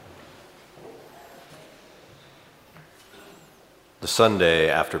Sunday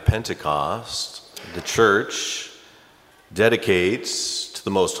after Pentecost, the church dedicates to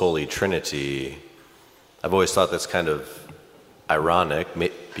the most Holy Trinity. I've always thought that's kind of ironic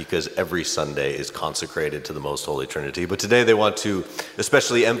because every Sunday is consecrated to the most Holy Trinity, but today they want to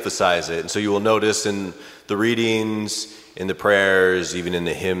especially emphasize it. And so you will notice in the readings, in the prayers, even in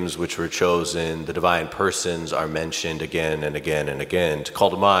the hymns which were chosen, the divine persons are mentioned again and again and again to call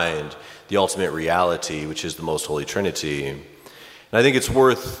to mind the ultimate reality, which is the most Holy Trinity. And I think it's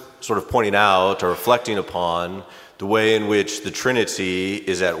worth sort of pointing out or reflecting upon the way in which the Trinity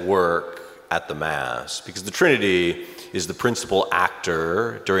is at work at the Mass, because the Trinity is the principal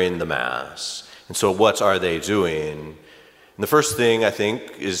actor during the Mass. And so what are they doing? And the first thing, I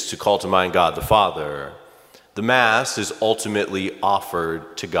think, is to call to mind God the Father. The Mass is ultimately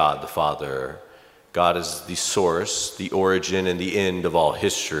offered to God the Father. God is the source, the origin, and the end of all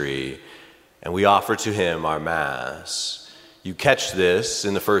history, and we offer to him our Mass. You catch this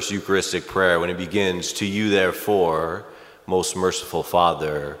in the first Eucharistic prayer when it begins, "To you, therefore, most merciful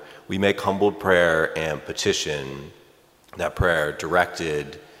Father, we make humble prayer and petition." That prayer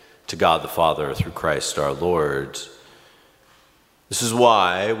directed to God the Father through Christ our Lord. This is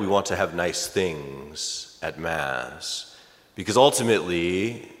why we want to have nice things at Mass, because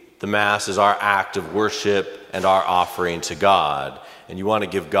ultimately the Mass is our act of worship and our offering to God, and you want to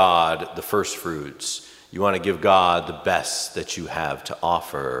give God the first fruits. You want to give God the best that you have to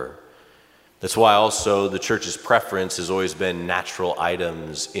offer. That's why also the church's preference has always been natural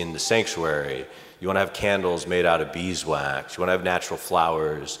items in the sanctuary. You want to have candles made out of beeswax. You want to have natural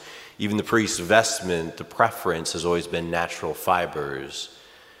flowers. Even the priest's vestment, the preference has always been natural fibers,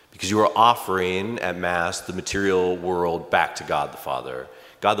 because you are offering at Mass the material world back to God the Father.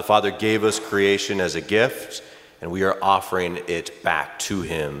 God the Father gave us creation as a gift, and we are offering it back to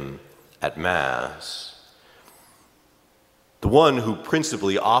him at Mass. The one who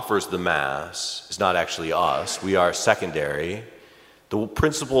principally offers the Mass is not actually us. We are secondary. The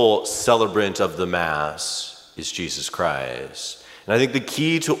principal celebrant of the Mass is Jesus Christ. And I think the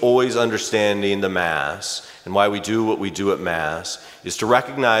key to always understanding the Mass and why we do what we do at Mass is to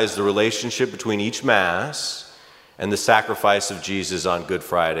recognize the relationship between each Mass and the sacrifice of Jesus on Good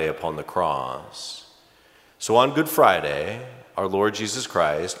Friday upon the cross. So on Good Friday, our Lord Jesus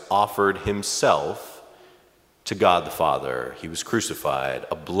Christ offered himself to God the Father. He was crucified,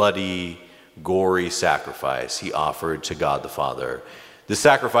 a bloody, gory sacrifice he offered to God the Father. This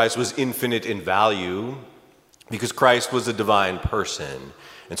sacrifice was infinite in value because Christ was a divine person.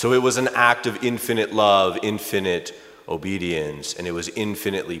 And so it was an act of infinite love, infinite obedience, and it was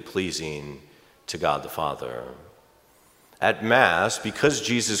infinitely pleasing to God the Father. At Mass, because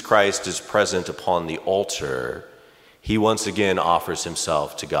Jesus Christ is present upon the altar, he once again offers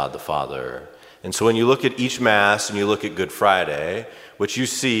himself to God the Father. And so when you look at each Mass and you look at Good Friday, what you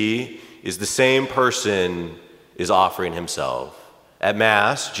see is the same person is offering himself. At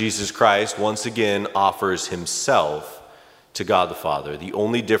Mass, Jesus Christ once again offers himself to God the Father. The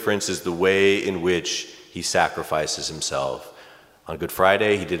only difference is the way in which he sacrifices himself. On Good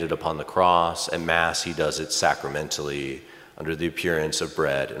Friday, he did it upon the cross. At Mass, he does it sacramentally under the appearance of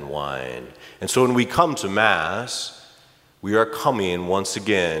bread and wine. And so when we come to Mass, we are coming once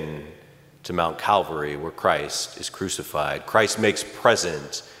again to Mount Calvary, where Christ is crucified. Christ makes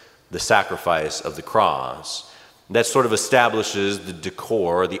present the sacrifice of the cross. That sort of establishes the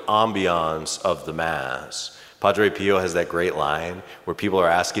decor, the ambiance of the Mass. Padre Pio has that great line where people are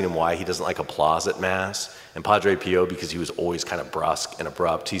asking him why he doesn't like applause at Mass. And Padre Pio, because he was always kind of brusque and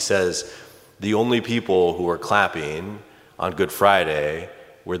abrupt, he says, the only people who were clapping on Good Friday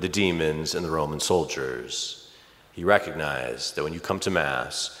were the demons and the Roman soldiers. He recognized that when you come to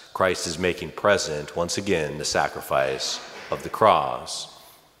Mass, Christ is making present, once again, the sacrifice of the cross.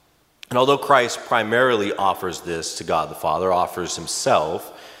 And although Christ primarily offers this to God the Father, offers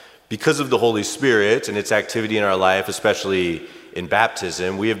himself, because of the Holy Spirit and its activity in our life, especially in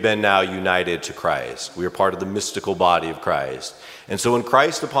baptism, we have been now united to Christ. We are part of the mystical body of Christ. And so when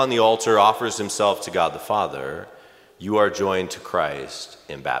Christ upon the altar offers himself to God the Father, you are joined to Christ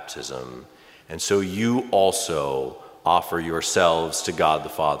in baptism. And so you also offer yourselves to God the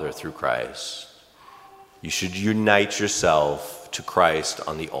Father through Christ. You should unite yourself to Christ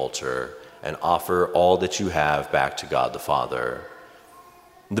on the altar and offer all that you have back to God the Father.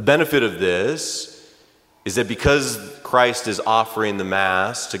 The benefit of this is that because Christ is offering the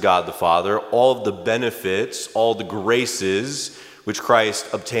Mass to God the Father, all of the benefits, all the graces which Christ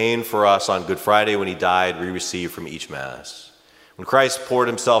obtained for us on Good Friday when he died, we receive from each Mass. When Christ poured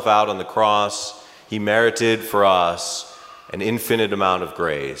himself out on the cross, he merited for us an infinite amount of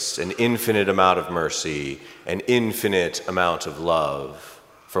grace, an infinite amount of mercy, an infinite amount of love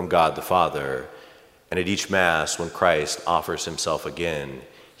from God the Father. And at each Mass, when Christ offers himself again,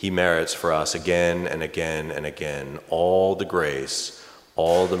 he merits for us again and again and again all the grace,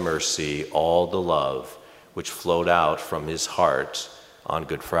 all the mercy, all the love which flowed out from his heart on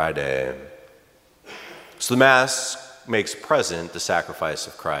Good Friday. So the Mass makes present the sacrifice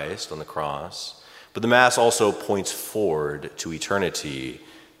of Christ on the cross, but the Mass also points forward to eternity,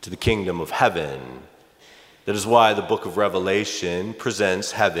 to the kingdom of heaven. That is why the book of Revelation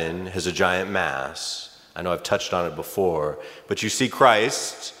presents heaven as a giant Mass. I know I've touched on it before, but you see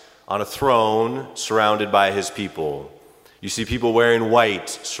Christ on a throne surrounded by his people. You see people wearing white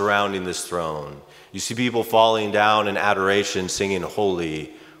surrounding this throne. You see people falling down in adoration singing,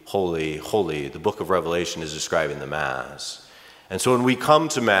 "Holy, holy, holy." The book of Revelation is describing the Mass. And so when we come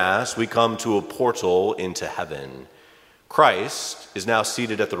to Mass, we come to a portal into heaven. Christ is now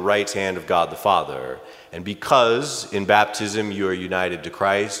seated at the right hand of God the Father. And because in baptism you are united to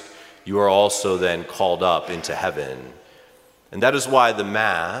Christ, you are also then called up into heaven. And that is why the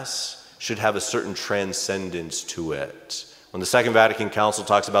Mass should have a certain transcendence to it. When the Second Vatican Council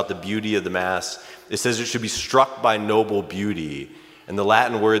talks about the beauty of the Mass, it says it should be struck by noble beauty. And the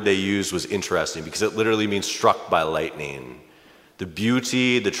Latin word they used was interesting because it literally means struck by lightning. The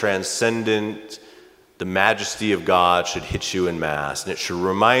beauty, the transcendent, the majesty of God should hit you in Mass, and it should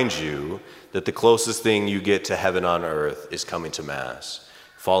remind you that the closest thing you get to heaven on earth is coming to Mass,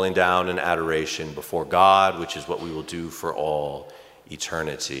 falling down in adoration before God, which is what we will do for all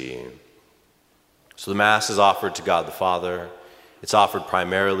eternity. So the Mass is offered to God the Father. It's offered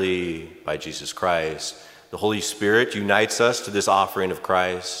primarily by Jesus Christ. The Holy Spirit unites us to this offering of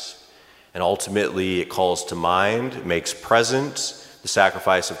Christ, and ultimately it calls to mind, makes present the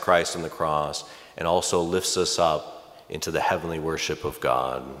sacrifice of Christ on the cross, and also lifts us up into the heavenly worship of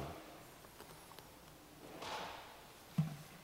God.